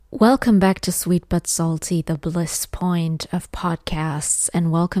Welcome back to Sweet But Salty, the bliss point of podcasts,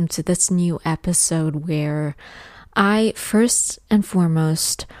 and welcome to this new episode where I first and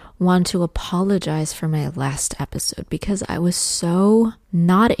foremost want to apologize for my last episode because I was so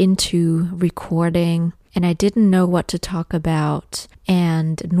not into recording and I didn't know what to talk about.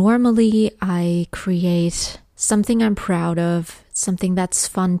 And normally I create something I'm proud of, something that's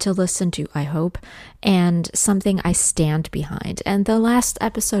fun to listen to, I hope, and something I stand behind. And the last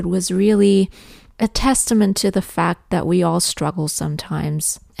episode was really a testament to the fact that we all struggle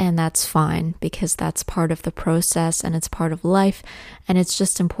sometimes, and that's fine because that's part of the process and it's part of life, and it's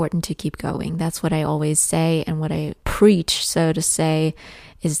just important to keep going. That's what I always say, and what I preach, so to say,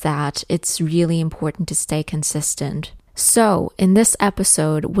 is that it's really important to stay consistent. So, in this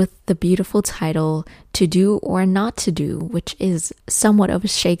episode, with the beautiful title, To Do or Not to Do, which is somewhat of a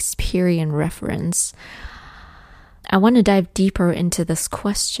Shakespearean reference, I want to dive deeper into this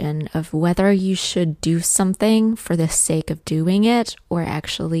question of whether you should do something for the sake of doing it or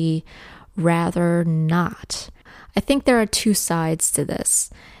actually rather not. I think there are two sides to this,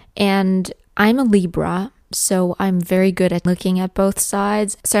 and I'm a Libra, so I'm very good at looking at both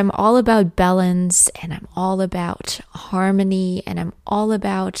sides. So I'm all about balance, and I'm all about harmony, and I'm all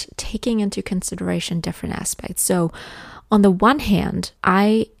about taking into consideration different aspects. So on the one hand,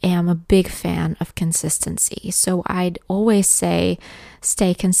 I am a big fan of consistency. So I'd always say,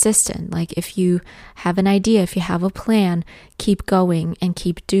 stay consistent. Like if you have an idea, if you have a plan, keep going and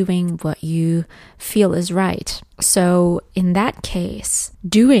keep doing what you feel is right. So in that case,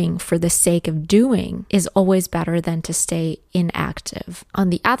 doing for the sake of doing is always better than to stay inactive. On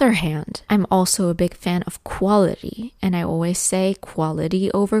the other hand, I'm also a big fan of quality, and I always say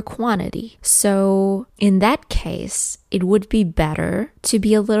quality over quantity. So in that case, it would be better to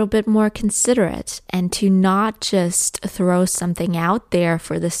be a little bit more considerate and to not just throw something out there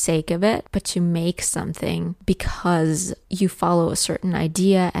for the sake of it, but to make something because you follow a certain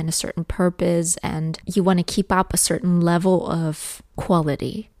idea and a certain purpose, and you want to keep up a certain level of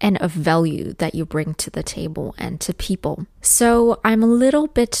quality and of value that you bring to the table and to people. So I'm a little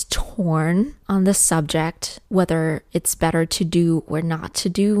bit torn on this subject, whether it's better to do or not to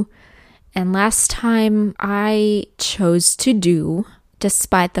do. And last time I chose to do,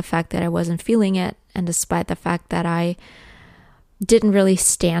 despite the fact that I wasn't feeling it, and despite the fact that I didn't really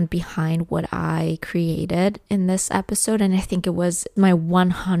stand behind what I created in this episode. And I think it was my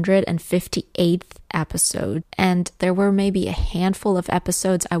 158th episode. And there were maybe a handful of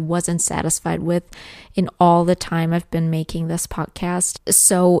episodes I wasn't satisfied with in all the time I've been making this podcast.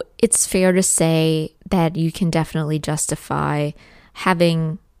 So it's fair to say that you can definitely justify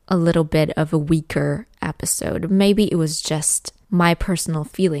having a little bit of a weaker episode. Maybe it was just my personal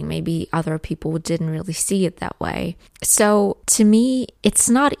feeling. Maybe other people didn't really see it that way. So to me, it's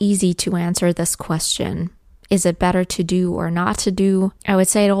not easy to answer this question. Is it better to do or not to do? I would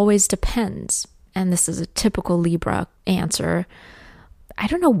say it always depends. And this is a typical Libra answer. I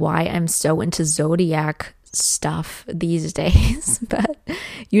don't know why I'm so into zodiac stuff these days, but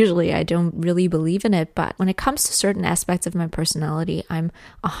usually I don't really believe in it. But when it comes to certain aspects of my personality, I'm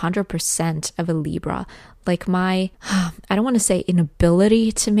 100% of a Libra. Like I don't want to say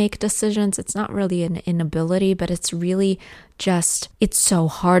inability to make decisions. It's not really an inability, but it's really just, it's so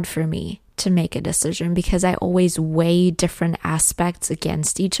hard for me to make a decision because I always weigh different aspects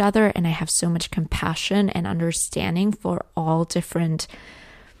against each other, and I have so much compassion and understanding for all different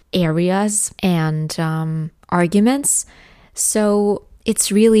areas and arguments. So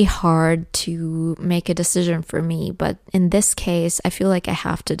it's really hard to make a decision for me. But in this case, I feel like I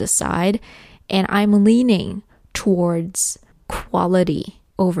have to decide, and I'm leaning towards quality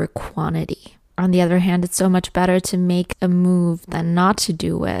over quantity. On the other hand, it's so much better to make a move than not to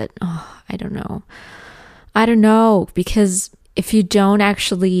do it. Oh, I don't know, because if you don't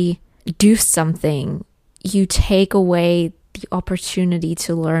actually do something, you take away the opportunity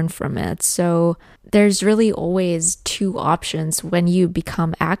to learn from it. So there's really always two options when you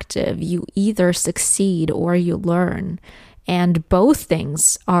become active. You either succeed or you learn. And both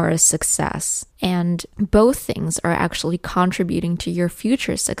things are a success. And both things are actually contributing to your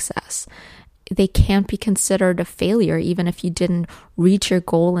future success. They can't be considered a failure even if you didn't reach your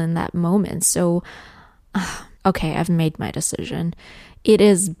goal in that moment. So, okay, I've made my decision. It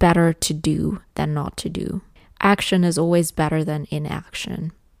is better to do than not to do. Action is always better than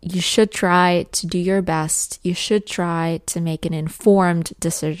inaction. You should try to do your best. You should try to make an informed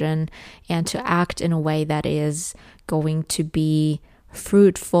decision and to act in a way that is going to be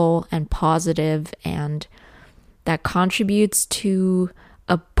fruitful and positive and that contributes to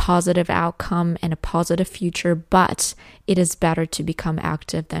a positive outcome and a positive future, but it is better to become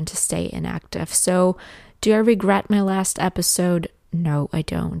active than to stay inactive. So, do I regret my last episode? No, I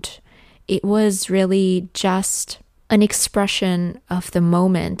don't. It was really just an expression of the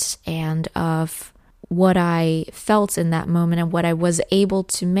moment and of what I felt in that moment and what I was able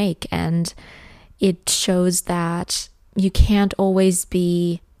to make. And it shows that you can't always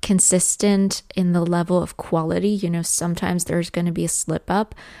be consistent in the level of quality. Sometimes there's going to be a slip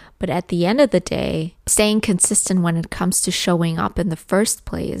up, but at the end of the day, staying consistent when it comes to showing up in the first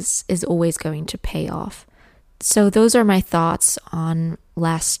place is always going to pay off. So those are my thoughts on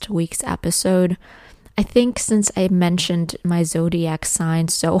last week's episode. I think since I mentioned my zodiac sign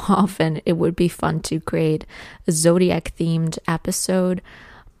so often, it would be fun to create a zodiac themed episode.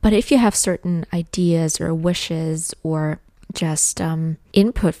 But if you have certain ideas or wishes or just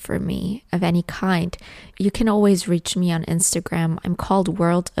input for me of any kind, you can always reach me on Instagram. I'm called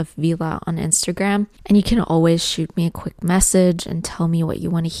World of Vila on Instagram, and you can always shoot me a quick message and tell me what you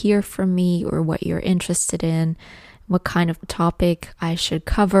want to hear from me or what you're interested in, what kind of topic I should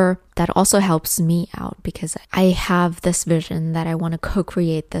cover. That also helps me out because I have this vision that I want to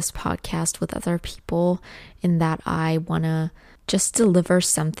co-create this podcast with other people, in that I want to just deliver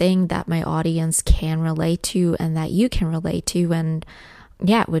something that my audience can relate to and that you can relate to. And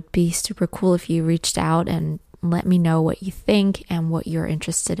yeah, it would be super cool if you reached out and let me know what you think and what you're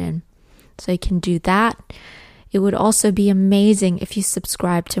interested in. So you can do that. It would also be amazing if you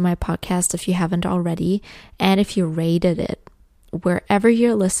subscribe to my podcast if you haven't already, and if you rated it wherever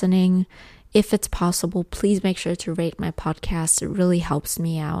you're listening. If it's possible, please make sure to rate my podcast. It really helps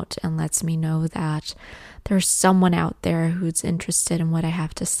me out and lets me know that there's someone out there who's interested in what I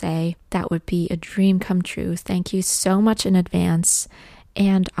have to say. That would be a dream come true. Thank you so much in advance,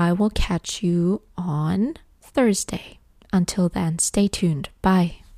 and I will catch you on Thursday. Until then, stay tuned. Bye.